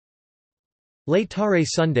Laetare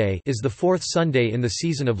Sunday is the fourth Sunday in the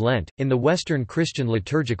season of Lent, in the Western Christian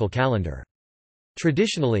liturgical calendar.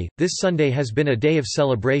 Traditionally, this Sunday has been a day of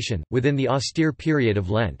celebration, within the austere period of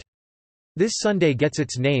Lent. This Sunday gets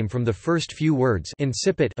its name from the first few words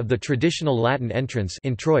incipit of the traditional Latin entrance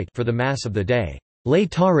introit for the Mass of the day.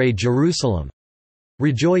 Laetare Jerusalem,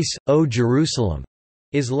 rejoice, O Jerusalem,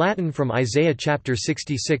 is Latin from Isaiah chapter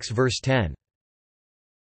 66 verse 10.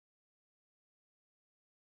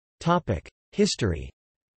 History.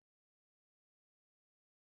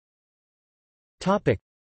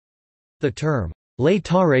 The term,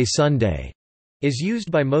 Laetare Sunday, is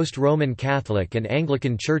used by most Roman Catholic and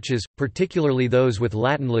Anglican churches, particularly those with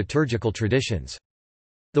Latin liturgical traditions.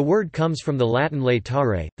 The word comes from the Latin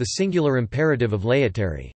laetare, the singular imperative of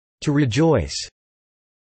laetare, to rejoice.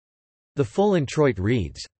 The full introit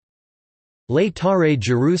reads, Laetare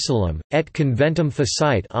Jerusalem, et conventum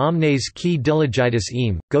facite omnes qui diligitis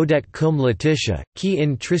eam, godet cum Laetitia, qui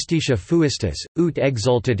in tristitia fuistis, ut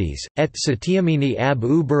exultatis, et satiamini ab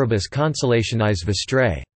uberibus consolationis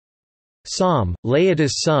vestrae. Psalm,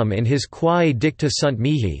 Laetus sum in his quae dicta sunt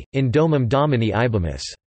mihi, in domum Domini ibimus.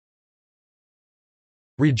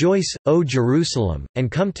 Rejoice, O Jerusalem,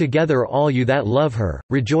 and come together all you that love her,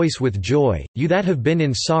 rejoice with joy, you that have been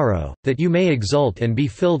in sorrow, that you may exult and be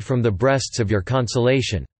filled from the breasts of your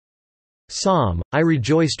consolation. Psalm, I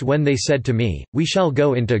rejoiced when they said to me, we shall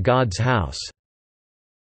go into God's house.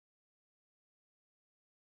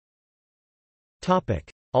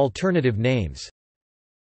 Alternative names.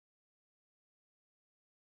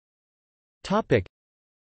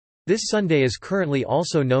 This Sunday is currently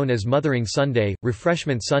also known as Mothering Sunday,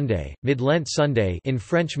 Refreshment Sunday, Mid-Lent Sunday in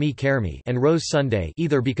French Mi-Carême, and Rose Sunday,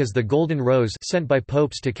 either because the golden rose sent by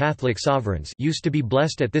popes to Catholic sovereigns used to be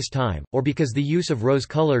blessed at this time, or because the use of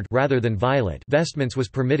rose-colored rather than violet vestments was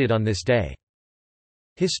permitted on this day.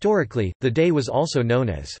 Historically, the day was also known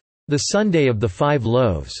as the Sunday of the Five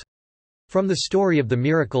Loaves, from the story of the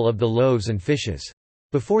miracle of the loaves and fishes.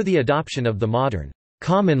 Before the adoption of the modern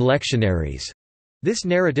common lectionaries, this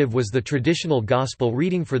narrative was the traditional gospel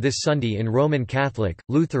reading for this Sunday in Roman Catholic,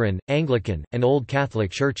 Lutheran, Anglican, and Old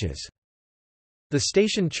Catholic churches. The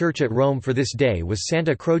station church at Rome for this day was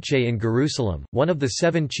Santa Croce in Jerusalem, one of the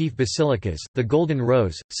 7 chief basilicas. The Golden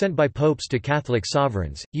Rose, sent by popes to Catholic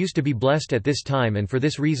sovereigns, used to be blessed at this time, and for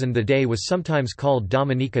this reason the day was sometimes called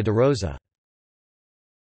Domenica de Rosa.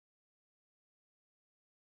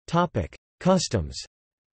 Customs.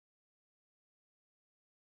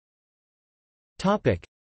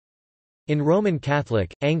 In Roman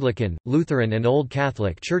Catholic, Anglican, Lutheran and Old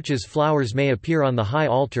Catholic churches flowers may appear on the high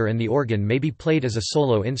altar and the organ may be played as a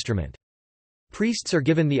solo instrument. Priests are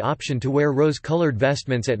given the option to wear rose-colored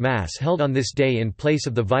vestments at Mass held on this day in place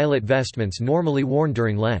of the violet vestments normally worn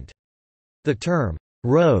during Lent. The term,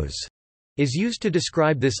 rose, is used to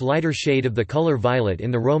describe this lighter shade of the color violet in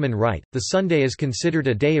the Roman Rite. The Sunday is considered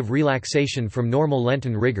a day of relaxation from normal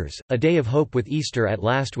Lenten rigors, a day of hope with Easter at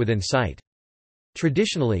last within sight.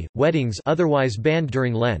 Traditionally, weddings otherwise banned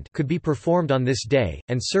during Lent could be performed on this day,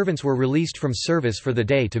 and servants were released from service for the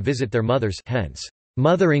day to visit their mothers, hence,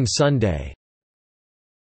 Mothering Sunday.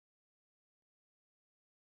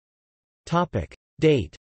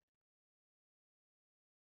 Date.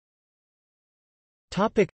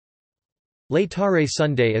 Laetare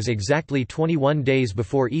Sunday is exactly 21 days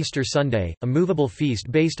before Easter Sunday, a movable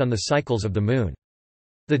feast based on the cycles of the moon.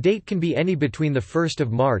 The date can be any between 1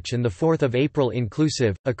 March and 4 April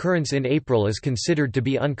inclusive. Occurrence in April is considered to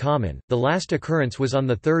be uncommon. The last occurrence was on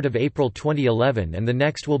 3 April 2011 and the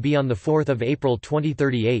next will be on 4 April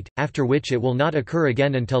 2038, after which it will not occur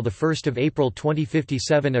again until 1 April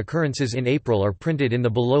 2057. Occurrences in April are printed in the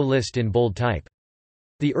below list in bold type.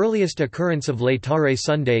 The earliest occurrence of Laetare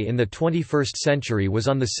Sunday in the 21st century was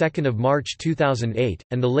on 2 March 2008,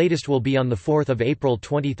 and the latest will be on 4 April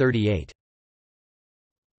 2038.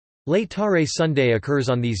 Laetare Sunday occurs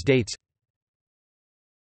on these dates.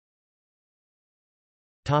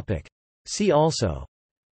 See also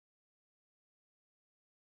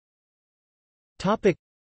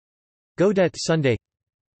Gaudete Sunday.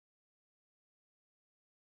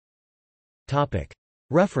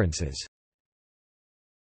 References.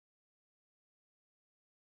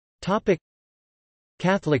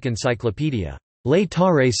 Catholic Encyclopedia.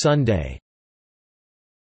 Laetare Sunday.